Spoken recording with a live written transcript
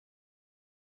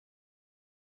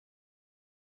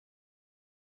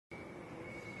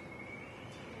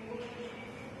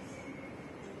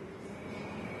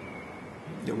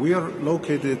We are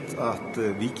located at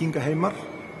Víkingaheimar,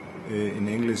 in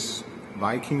English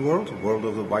Viking world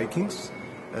of the Vikings.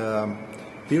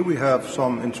 Here we have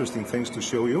some interesting things to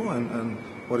show you, and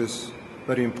what is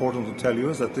very important to tell you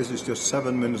is that this is just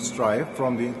 7 minutes drive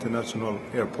from the international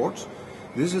airport.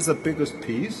 This is the biggest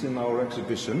piece in our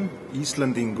exhibition,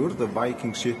 Íslendingur, the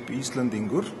Viking Ship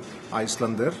Íslendingur,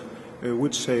 Icelander,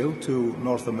 which sailed to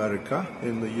North America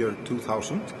in the year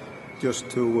 2000, just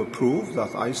to prove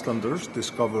that Icelanders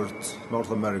discovered North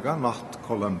America, not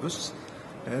Columbus.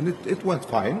 And it went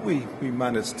fine. We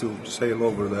managed to sail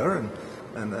over there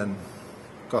and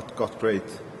got great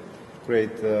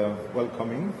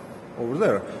welcoming over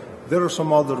there. There are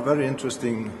some other very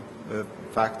interesting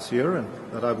facts here and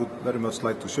that I would very much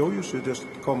like to show you, so just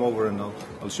come over and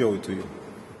I'll show it to you.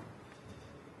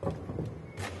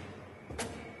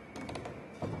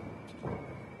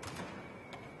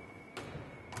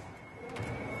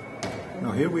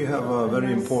 Now here we have a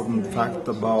very important fact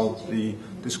about the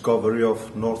discovery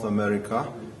of North America.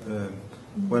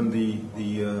 When the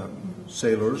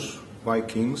sailors,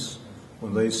 Vikings,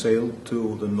 when they sailed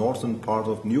to the northern part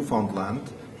of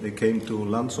Newfoundland, they came to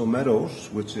Lanzo Meadows,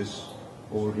 which is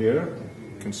over here.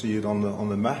 You can see it on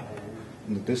the map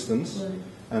in the distance.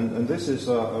 And this is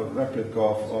a replica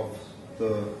of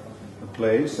the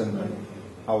place and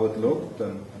how it looked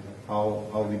and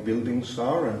how the buildings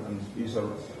are. And these are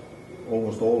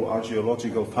almost all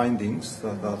archaeological findings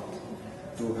that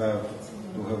do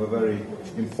have a very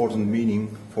important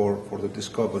meaning for the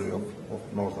discovery of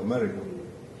North America.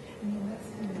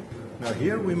 Now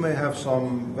here we may have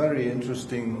some very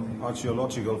interesting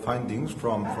archaeological findings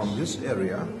from this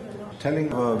area,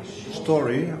 telling a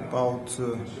story about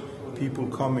people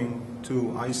coming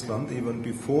to Iceland even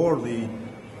before the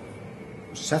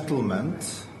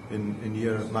settlement in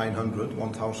year 900,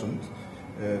 1000.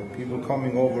 People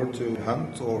coming over to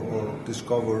hunt or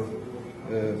discover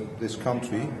this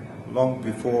country long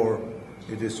before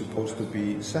it is supposed to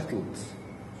be settled.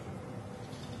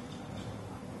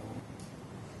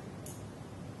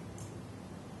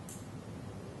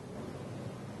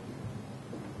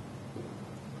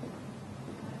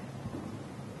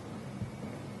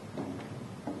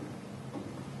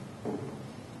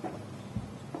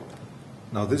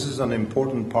 Now this is an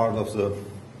important part of the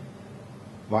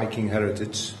Viking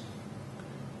heritage.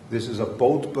 This is a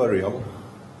boat burial.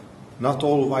 Not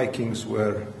all Vikings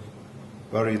were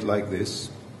buried like this.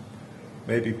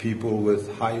 Maybe people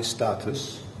with high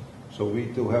status. So we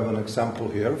do have an example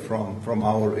here from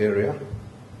our area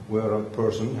where a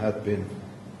person had been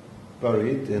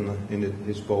buried in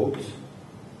his boat.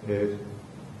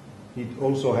 He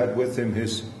also had with him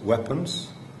his weapons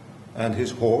and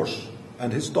his horse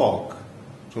and his dog.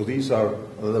 So these are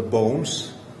the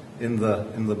bones in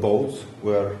the boat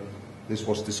where this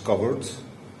was discovered,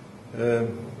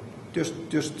 just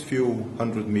a few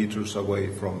hundred meters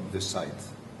away from this site.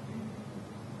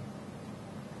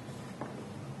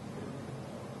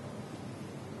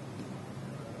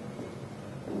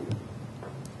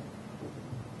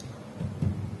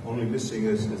 Only missing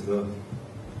is the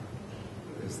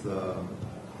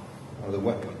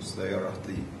weapons. They are at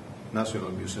the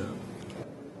National Museum.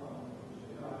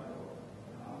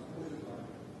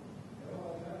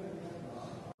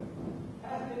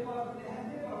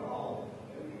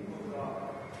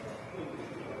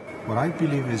 What I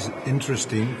believe is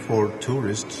interesting for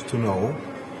tourists to know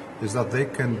is that they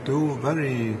can do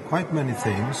quite many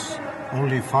things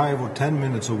only 5 or 10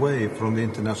 minutes away from the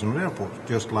international airport,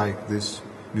 just like this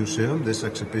museum, this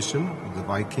exhibition of the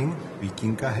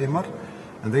Víkingaheimar.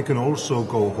 And they can also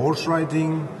go horse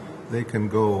riding, they can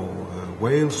go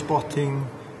whale spotting,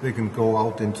 they can go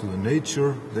out into the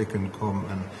nature, they can come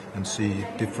and see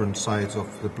different sides of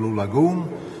the Blue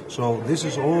Lagoon. So this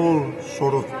is all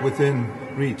sort of within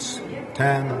reach,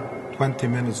 10, 20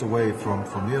 minutes away from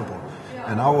the airport.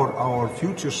 And our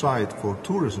future site for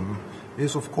tourism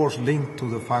is of course linked to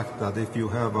the fact that if you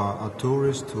have a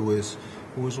tourist who is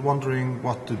wondering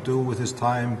what to do with his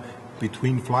time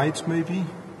between flights maybe,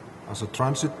 as a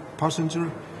transit passenger,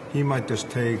 he might just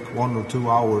take 1 or 2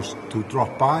 hours to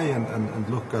drop by and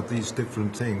look at these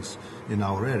different things in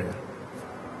our area.